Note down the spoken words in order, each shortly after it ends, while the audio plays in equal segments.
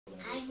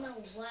I'm a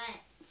witch.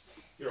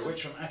 You're a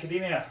witch from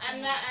academia.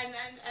 And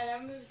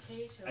I'm a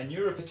potato. And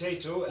you're a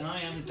potato, and I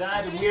am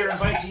Dad, and we're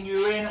inviting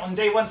you in on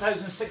day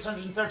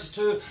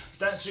 1632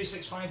 Dance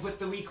 365 with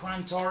the Wee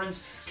Clan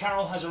Torrance.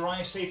 Carol has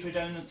arrived safely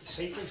down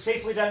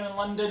in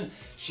London.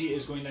 She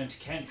is going down to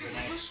Kent for the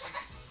next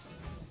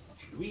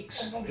few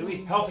weeks,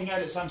 really, helping out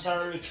at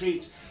Samsara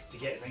Retreat to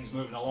get things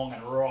moving along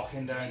and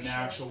rocking down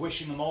there. So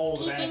wishing them all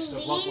the best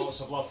of luck,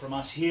 lots of love from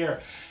us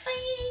here.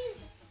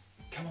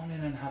 Come on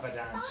in and have a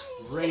dance.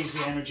 Raise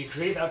the energy,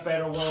 create that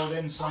better world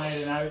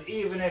inside and out.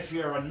 Even if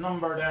you're a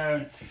number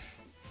down,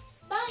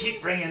 keep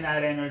bringing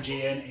that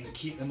energy in and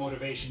keep the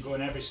motivation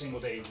going every single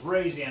day.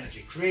 Raise the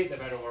energy, create the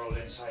better world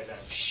inside out.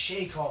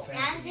 Shake off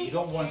anything. You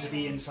don't want to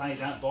be inside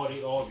that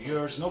body of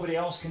yours. Nobody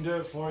else can do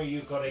it for you.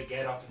 You've got to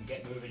get up and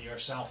get moving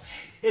yourself.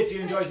 If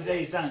you enjoyed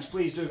today's dance,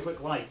 please do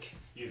click like.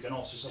 You can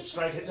also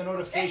subscribe, hit the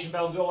notification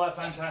bell, and do all that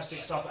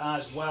fantastic stuff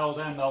as well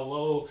down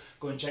below.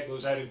 Go and check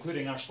those out,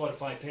 including our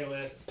Spotify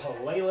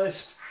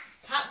playlist.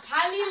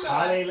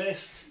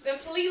 The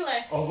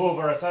playlist. Of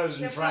over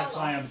 1,000 tracks,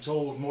 I am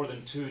told, more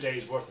than 2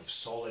 days worth of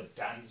solid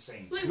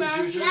dancing. Would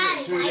you do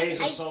 2 days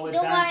of solid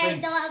dancing? I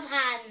don't have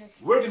hands.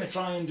 We're going to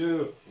try and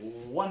do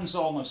one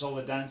song of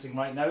solid dancing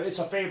right now. It's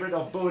a favourite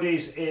of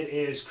Bodhi's. It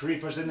is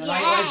Creepers in the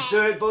Night. Let's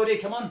do it, Bodhi.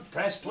 Come on,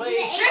 press play.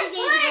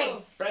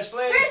 Press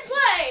play. Press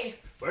play.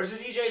 Where's the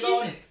DJ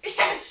going?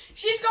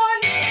 She's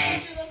going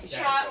to the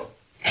shop.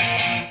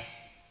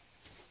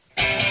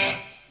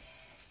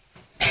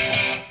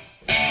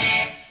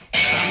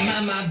 I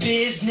mind my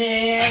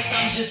business,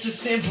 I'm just a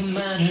simple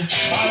miner.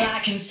 All I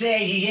can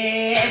say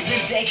is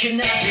this day could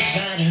not be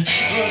finer.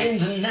 But in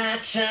the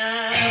night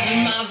time, the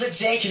mobs are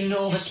taking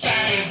over.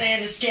 Spiders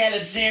and the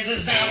skeletons, the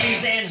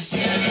zombies and the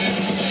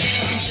snipers.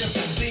 I'm just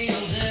a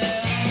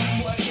builder,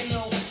 I'm working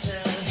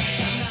overtime.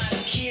 I'm not a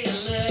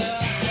killer,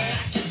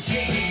 I like to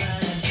dig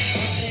mines.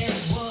 But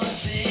there's one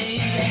thing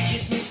that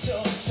gets me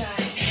so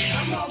tight.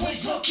 I'm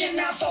always looking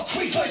out for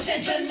creepers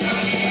in the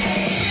night.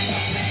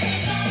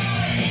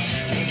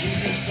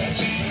 Such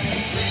a friend.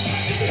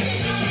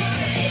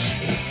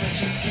 It's such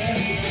a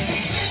scary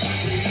sight.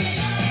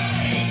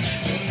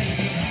 Don't make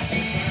me have to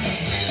fight.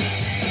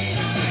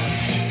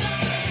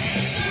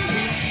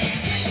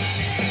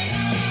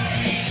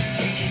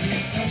 Thinking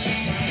it's such a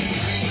fight.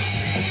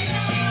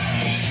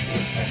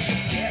 It's such a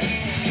scary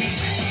sight.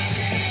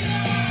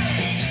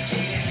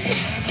 Don't make me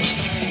have to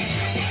fight.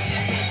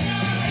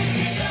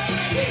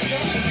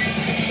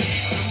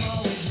 I'm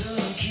always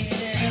looking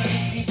and I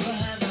see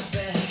behind my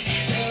back.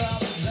 They're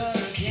always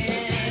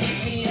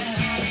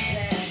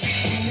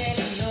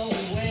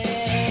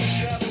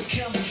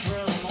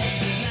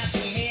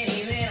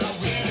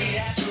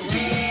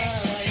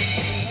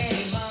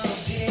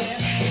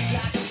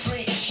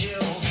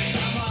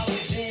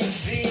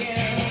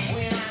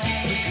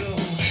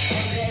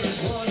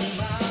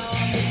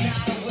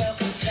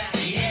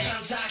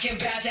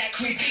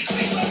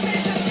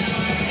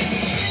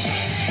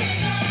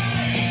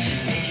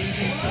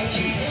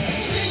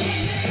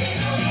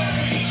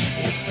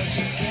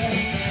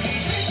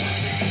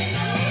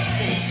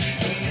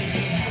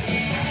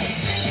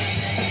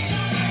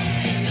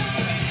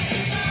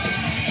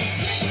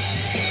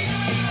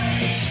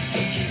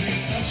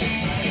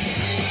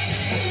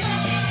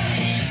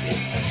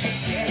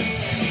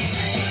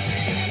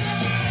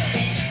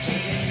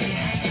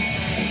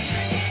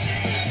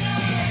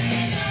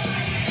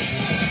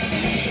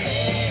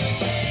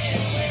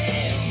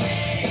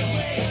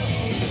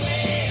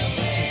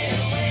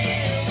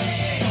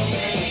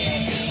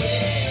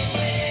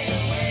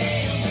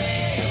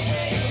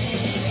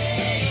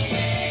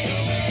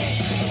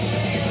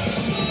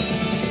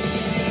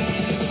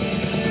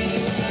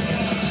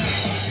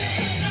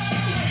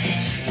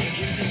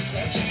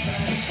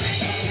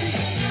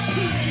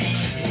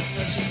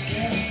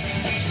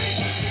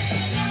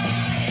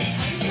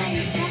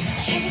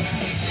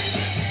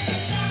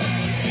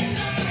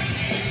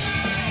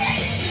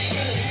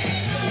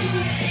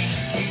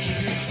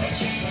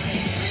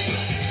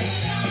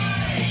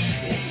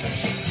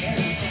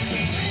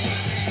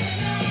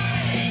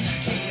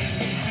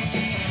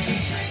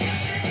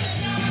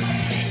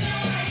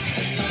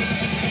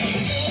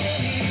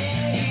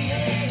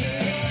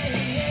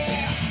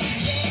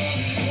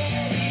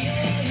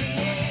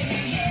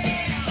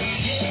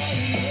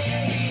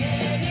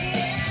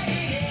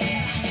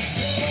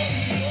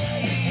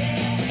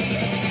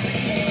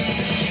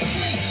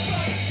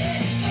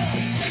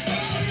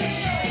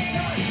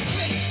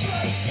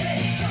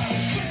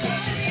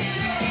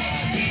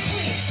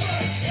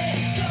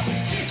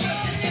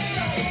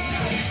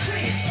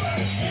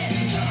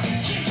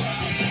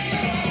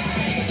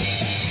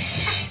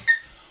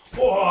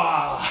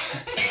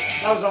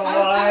That was a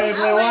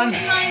lively one.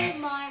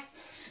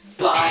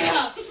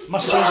 Butter.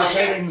 Must change the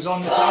settings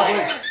on the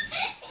tablets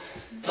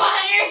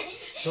Butter.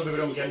 so that we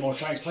don't get more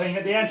tracks playing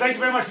at the end. Thank you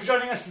very much for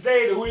joining us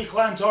today, the Wee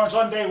Clan Torrance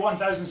on day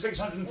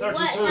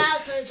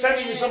 1632.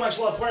 Sending you so much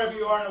love wherever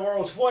you are in the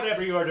world,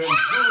 whatever you are doing. We'll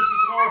see you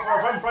tomorrow for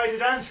our fun Friday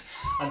dance.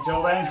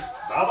 Until then,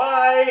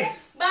 bye-bye.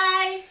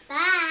 Bye.